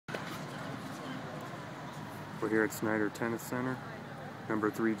We're here at Snyder Tennis Center,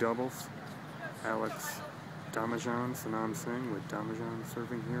 number 3 doubles. Alex Domijan, Sanam Singh with Domijan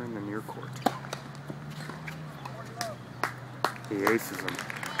serving here in the near court. He aces him.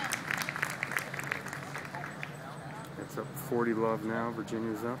 It's up 40 love now.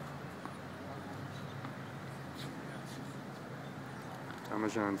 Virginia's up.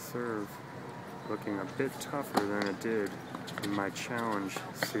 Domijan's serve looking a bit tougher than it did in my challenge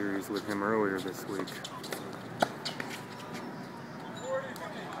series with him earlier this week.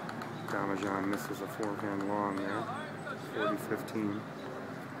 Domijan misses a forehand long there, 40-15.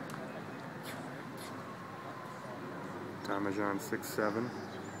 Domijan 6-7,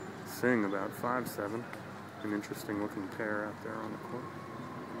 Singh about 5-7. An interesting looking pair out there on the court.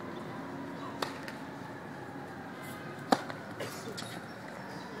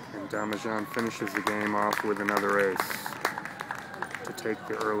 And Domijan finishes the game off with another ace to take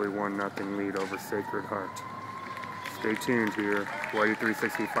the early 1-0 lead over Sacred Heart. Stay tuned here. Whitey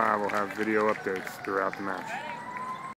 365 will have video updates throughout the match.